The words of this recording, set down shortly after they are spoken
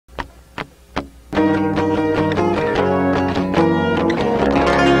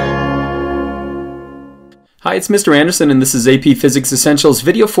Hi, it's Mr. Andersen, and this is AP Physics Essentials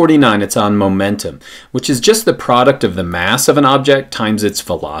video 49. It's on momentum, which is just the product of the mass of an object times its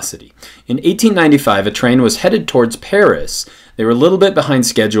velocity. In 1895, a train was headed towards Paris. They were a little bit behind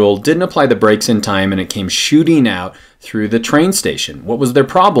schedule, didn't apply the brakes in time, and it came shooting out through the train station. What was their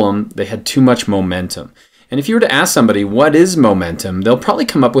problem? They had too much momentum. And if you were to ask somebody what is momentum, they'll probably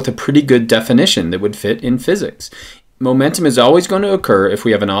come up with a pretty good definition that would fit in physics. Momentum is always going to occur if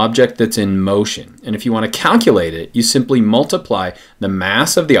we have an object that's in motion. And if you want to calculate it, you simply multiply the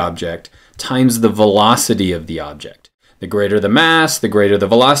mass of the object times the velocity of the object. The greater the mass, the greater the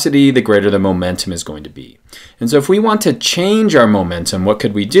velocity, the greater the momentum is going to be. And so if we want to change our momentum, what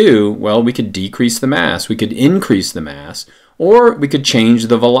could we do? Well, we could decrease the mass, we could increase the mass, or we could change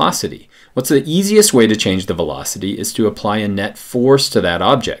the velocity. What's the easiest way to change the velocity is to apply a net force to that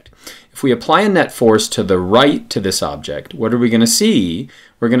object. If we apply a net force to the right to this object, what are we going to see?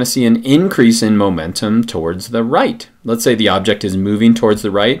 We're going to see an increase in momentum towards the right. Let's say the object is moving towards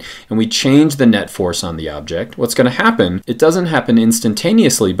the right and we change the net force on the object. What's going to happen? It doesn't happen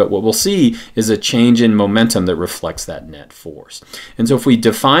instantaneously, but what we'll see is a change in momentum that reflects that net force. And so if we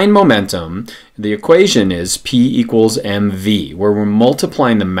define momentum, the equation is P equals mv, where we're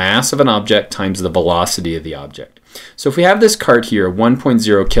multiplying the mass of an object times the velocity of the object. So if we have this cart here, a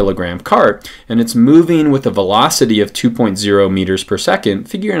 1.0 kilogram cart, and it's moving with a velocity of 2.0 meters per second,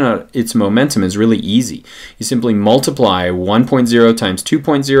 figuring out its momentum is really easy. You simply multiply 1.0 times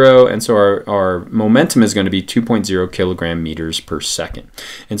 2.0, and so our momentum is going to be 2.0 kilogram meters per second.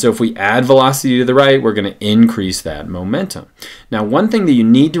 And so if we add velocity to the right, we're going to increase that momentum. Now, one thing that you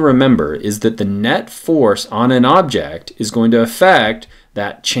need to remember is that the net force on an object is going to affect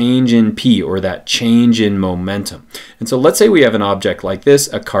that change in P, or that change in momentum. And so let's say we have an object like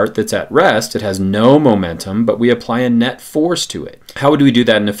this, a cart that's at rest. It has no momentum, but we apply a net force to it. How would we do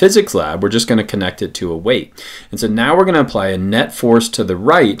that in a physics lab? We're just going to connect it to a weight. And so now we're going to apply a net force to the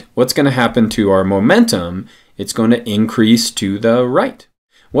right. What's going to happen to our momentum? It's going to increase to the right.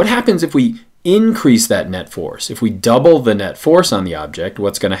 What happens if we increase that net force? If we double the net force on the object,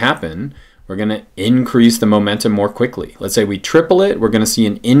 what's going to happen? We're going to increase the momentum more quickly. Let's say we triple it, we're going to see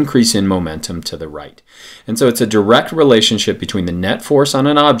an increase in momentum to the right. And so it's a direct relationship between the net force on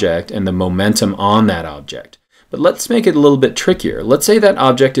an object and the momentum on that object. But let's make it a little bit trickier. Let's say that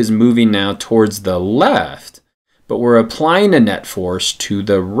object is moving now towards the left, but we're applying a net force to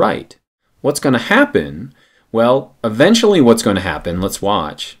the right. What's going to happen? Well, eventually what's going to happen, let's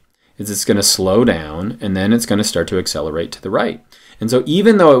watch, is it's going to slow down and then it's going to start to accelerate to the right. And so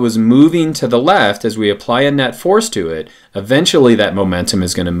even though it was moving to the left, as we apply a net force to it, eventually that momentum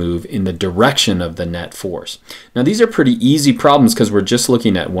is going to move in the direction of the net force. Now these are pretty easy problems because we're just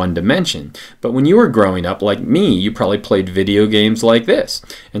looking at one dimension. But when you were growing up, like me, you probably played video games like this.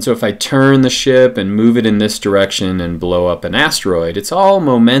 And so if I turn the ship and move it in this direction and blow up an asteroid, it's all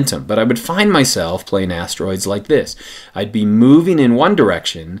momentum. But I would find myself playing asteroids like this. I'd be moving in one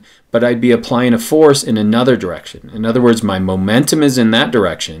direction, but I'd be applying a force in another direction. In other words, my momentum is in that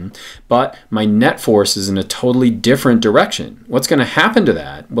direction, but my net force is in a totally different direction. What's going to happen to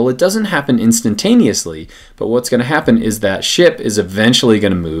that? Well, it doesn't happen instantaneously, but what's going to happen is that ship is eventually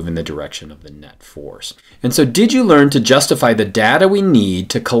going to move in the direction of the net force. And so did you learn to justify the data we need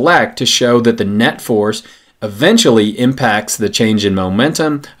to collect to show that the net force eventually impacts the change in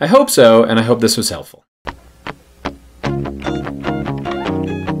momentum? I hope so, and I hope this was helpful.